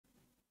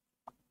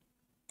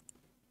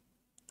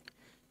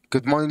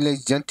Good morning,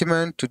 ladies and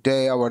gentlemen.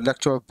 Today our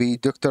lecture will be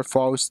Dr.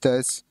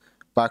 Faustus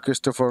by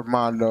Christopher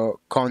Marlowe,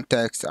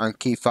 Context and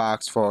Key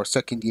Facts for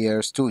Second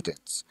Year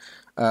Students.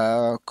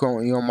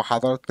 يوم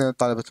محاضرتنا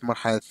طلبة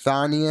المرحلة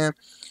الثانية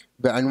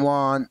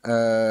بعنوان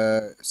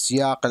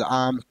السياق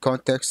العام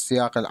Context،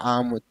 السياق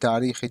العام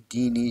والتاريخ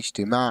الديني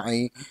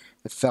اجتماعي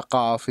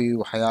الثقافي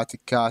وحياة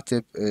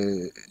الكاتب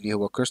اللي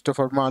هو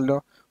كريستوفر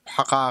مارلو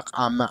وحقائق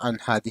عامة عن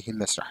هذه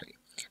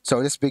المسرحية. So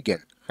let's begin.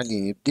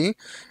 خلينا نبدي.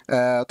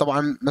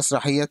 طبعا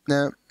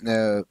مسرحيتنا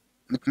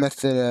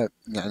متمثلة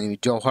يعني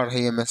جوهر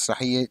هي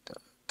مسرحية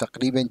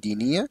تقريبا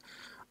دينية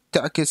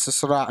تعكس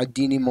الصراع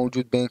الديني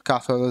موجود بين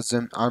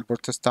Catholicism and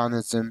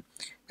Protestantism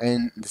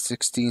in the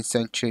 16th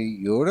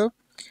century Europe.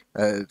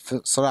 في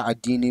الصراع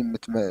الديني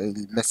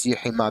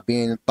المسيحي ما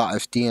بين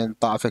الطائفتين،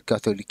 الطائفة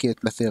الكاثوليكية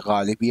تمثل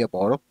الغالبية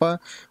بأوروبا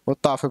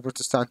والطائفة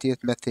البروتستانتية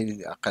تمثل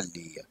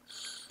الأقلية.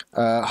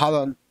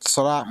 هذا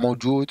الصراع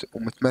موجود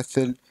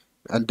ومتمثل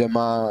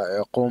عندما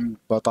يقوم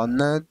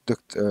بطلنا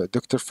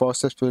دكتور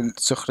فوستس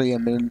بالسخرية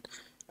من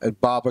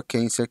البابا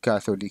الكنيسة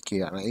الكاثوليكية،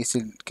 يعني رئيس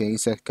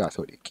الكنيسة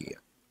الكاثوليكية.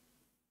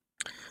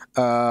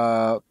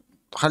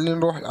 خلينا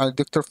نروح على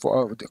دكتور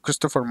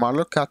كريستوفر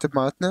مارلو كاتب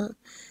مالتنا.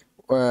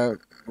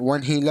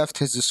 when he left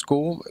his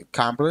school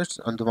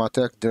Cambridge، عندما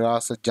ترك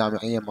دراسة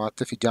جامعية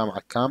مالته في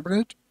جامعة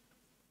كامبريدج،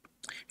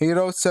 he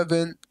wrote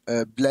 7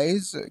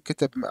 plays،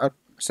 كتب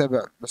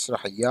 7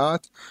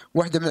 مسرحيات،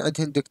 واحدة من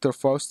عندهن دكتور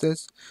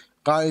فوستس.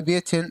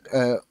 غالبيتهن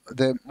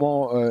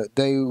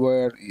they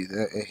were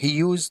he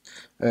used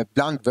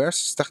blank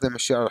verse، استخدم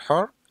الشعر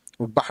الحر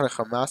والبحر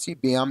الخماسي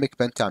بيامك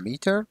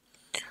بنتاميتر.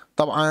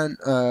 طبعا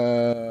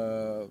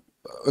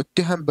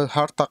اتهم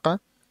بالهرطقة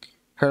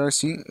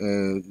هيرسي،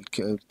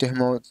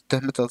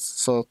 تهمة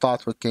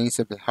السلطات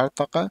والكنيسة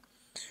بالهرطقة.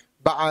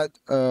 بعد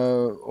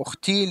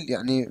اغتيل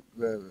يعني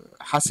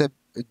حسب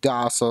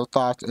ادعاء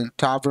السلطات in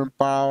tavern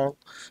brawl،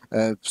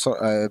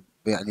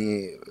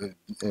 يعني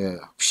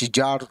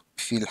شجار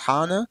في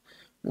الحانة،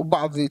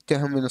 وبعض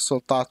يتهم من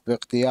السلطات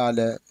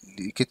باغتياله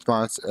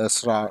لكتمان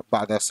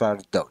بعض أسرار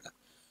الدولة.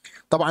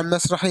 طبعا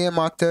مسرحية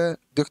مالته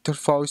دكتور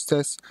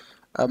فاوستس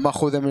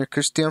مأخوذة من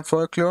الكريستيان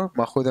فولكلور،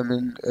 مأخوذة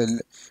من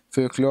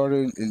الفولكلور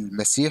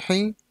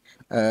المسيحي،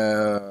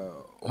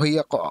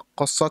 وهي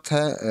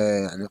قصتها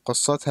يعني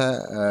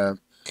قصتها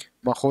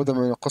مأخوذة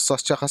من قصة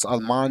شخص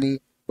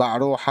ألماني باع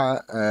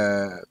روحه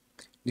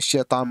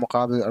للشيطان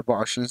مقابل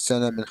 24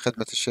 سنة من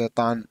خدمة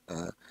الشيطان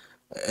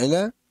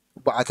إله،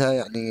 وبعدها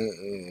يعني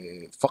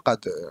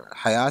فقد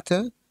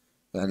حياته،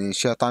 يعني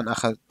الشيطان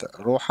أخذ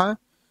روحه.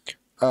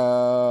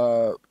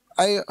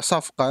 أي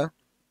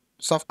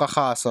صفقة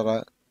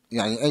خاسرة،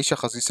 يعني أي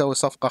شخص يسوي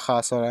صفقة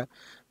خاسرة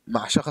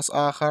مع شخص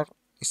آخر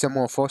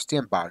يسموه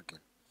فوستيان بارجن،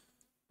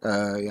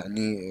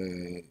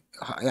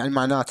 يعني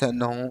معناته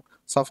أنه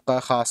صفقة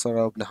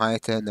خاسرة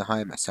وبنهايتها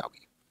نهاية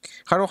مأساوية.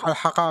 خلينا نروح على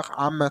حقائق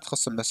عامة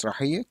تخص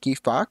المسرحية كي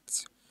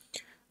فاكتس.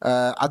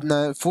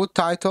 عندنا فود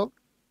تايتل،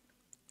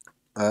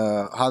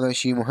 هذا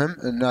شيء مهم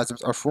لازم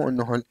تعرفوه،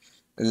 أنه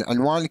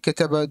العنوان اللي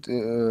كتبه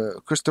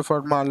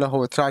كريستوفر مارلو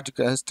هو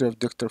Tragic History of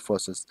Dr.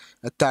 Faustus،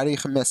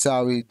 التاريخ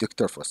المأساوي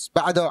دكتور فوستس.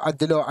 بعده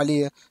عدلوا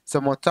عليه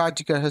سموه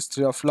Tragic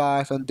History of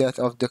Life and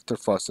Death of Dr.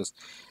 Faustus،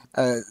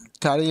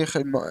 التاريخ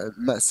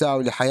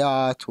المأساوي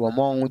لحياة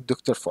وموت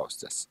دكتور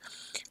فوستس.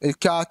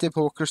 الكاتب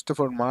هو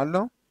كريستوفر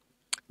مارلو.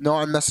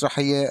 نوع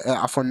المسرحية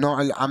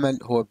نوع العمل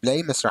هو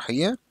بلاي،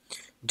 مسرحية.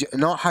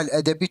 نوعها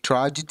الأدبي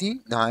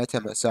تراجيدي، نهايتها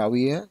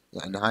مأساوية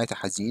يعني نهايتها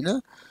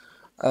حزينة.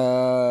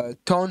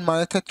 تون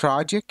مالتها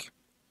تراجيك،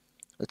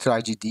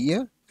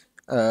 تراجيدية.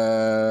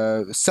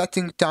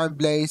 setting time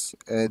place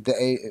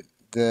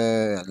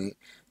يعني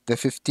the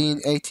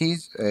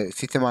 1580s،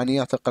 في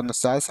ثمانينات القرن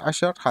السادس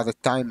عشر، هذا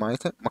التايم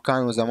مالته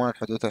مكان وزمان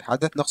حدوث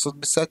الحدث.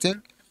 نقصد بالsetting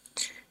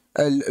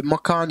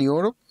المكان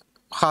يوروب،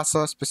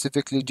 خاصة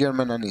specifically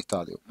German and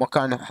Italy،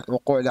 مكان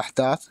وقوع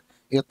الأحداث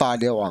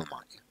إيطاليا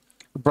وألمانيا.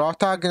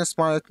 البروتاغونست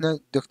مالتنا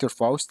دكتور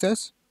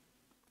فاوستس.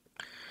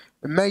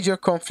 major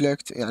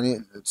conflict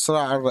يعني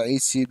الصراع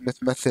الرئيسي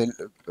المتمثل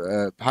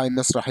بهاي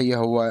المسرحية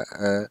هو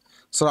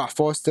صراع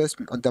فاوستس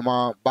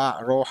عندما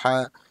باع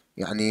روحه،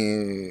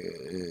 يعني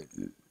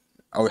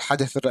أو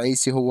الحدث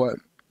الرئيسي هو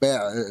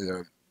بيع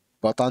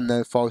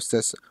بطلنا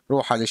فاوستس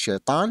روحه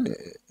للشيطان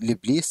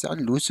لإبليس،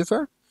 يعني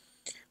لوسيفر،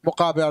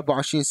 مقابل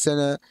 24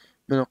 سنة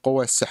من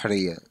القوة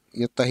السحرية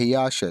يعطيه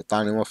إياه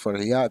الشيطان، يوفر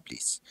إياه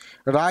إبليس.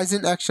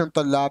 رايزن أكشن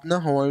طلابنا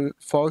هو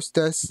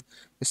فاوستس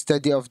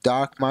study of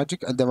dark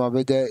magic، عندما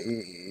بدأ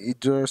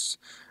يدرس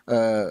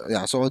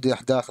يعني صعود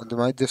الأحداث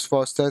عندما يدرس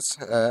فاوستس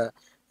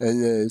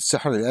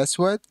السحر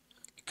الأسود.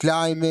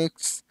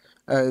 كلايمكس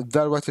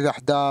ذروة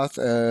الأحداث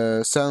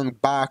selling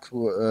back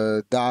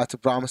that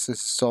promises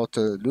soul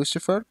to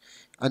Lucifer،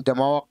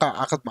 عندما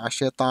وقع عقد مع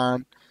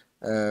الشيطان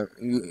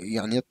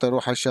يعني يعطي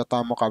روح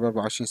الشيطان مقابل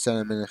 24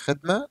 سنة من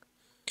الخدمة.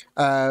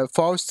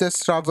 Faustus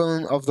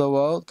traveling of the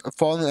world،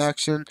 fallen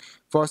action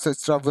Faustus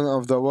traveling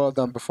of the world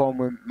and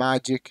performing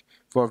magic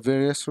for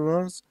various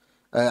rulers،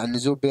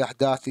 النزول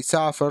بأحداث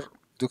يسافر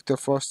دكتور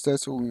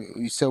فاوستس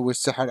ويسوي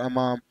السحر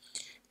أمام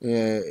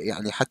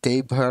يعني حتى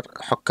يبهر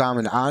حكام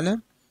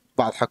العالم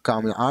بعض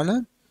حكام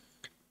العالم.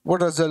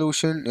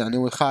 والريزولوشن يعني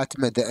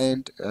والخاتمة the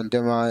end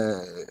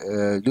عندما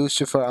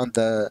لوسيفر and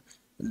the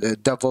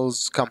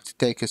devils come to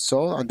take his soul،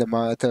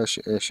 عندما أتى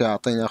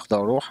الشياطين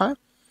يأخذوا روحه.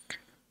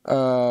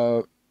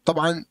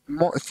 طبعا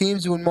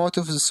themes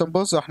والmotives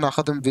والsymbols راح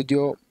ناخذهم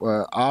فيديو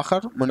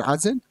آخر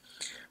منعزل.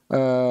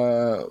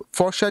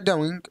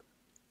 foreshadowing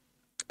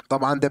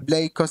طبعا the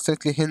play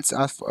constantly hints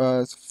at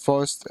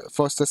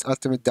Faustus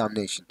ultimate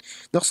damnation.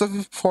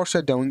 نقصد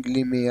foreshadowing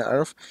اللي ما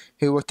يعرف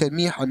هو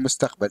تلميح عن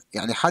المستقبل،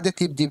 يعني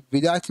حدث يبدي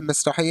ببداية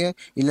المسرحية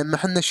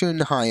يلمح لنا شنو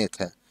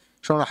نهايتها،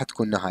 شلون راح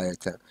تكون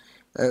نهايتها.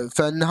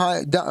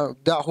 فالنهاية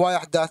هواي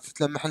أحداث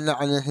تلمح لنا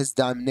عن his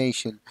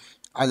damnation،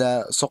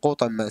 على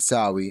سقوطه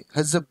المأساوي.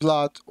 his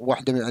blood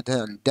واحدة من عندها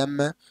يعني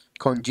دمه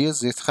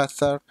congeals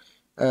يتخثر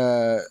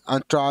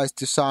and tries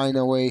to sign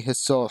away his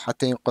soul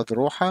حتى ينقذ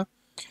روحه.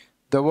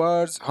 The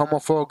words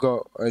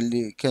homophogo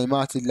اللي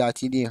كلمات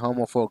اللاتينية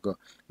homophogo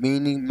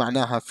meaning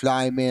معناها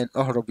fly man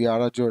اهرب يا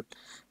رجل،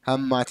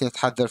 هم ما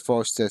تتحذر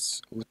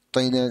فوستس،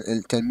 وتعطينا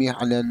التلميح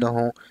على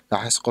أنه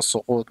راح يسقط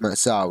سقوط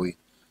مأساوي.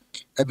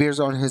 appears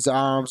on his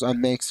arms and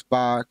makes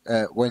back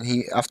when he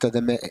after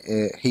the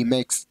he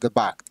makes the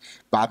pact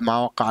بعد ما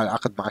وقع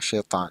العقد مع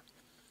الشيطان.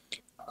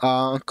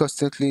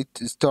 Constantly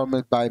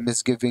tormented by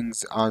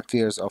misgivings and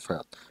fears of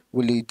hell،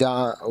 واللي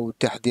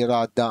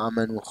وتحذيرات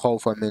دائما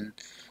وخوفه من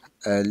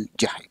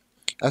الجحيم.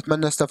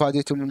 أتمنى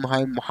استفادتم من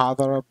هاي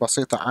المحاضرة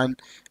بسيطة عن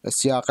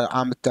السياق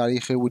العام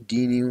التاريخي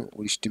والديني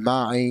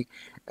والاجتماعي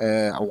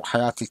أو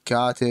حياة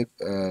الكاتب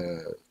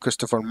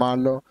كريستوفر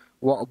مارلو،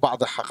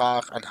 وبعض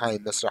الحقائق عن هاي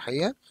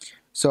المسرحية.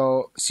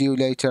 So see you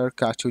later,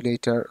 catch you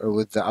later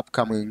with the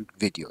upcoming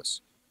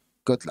videos.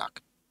 Good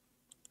luck.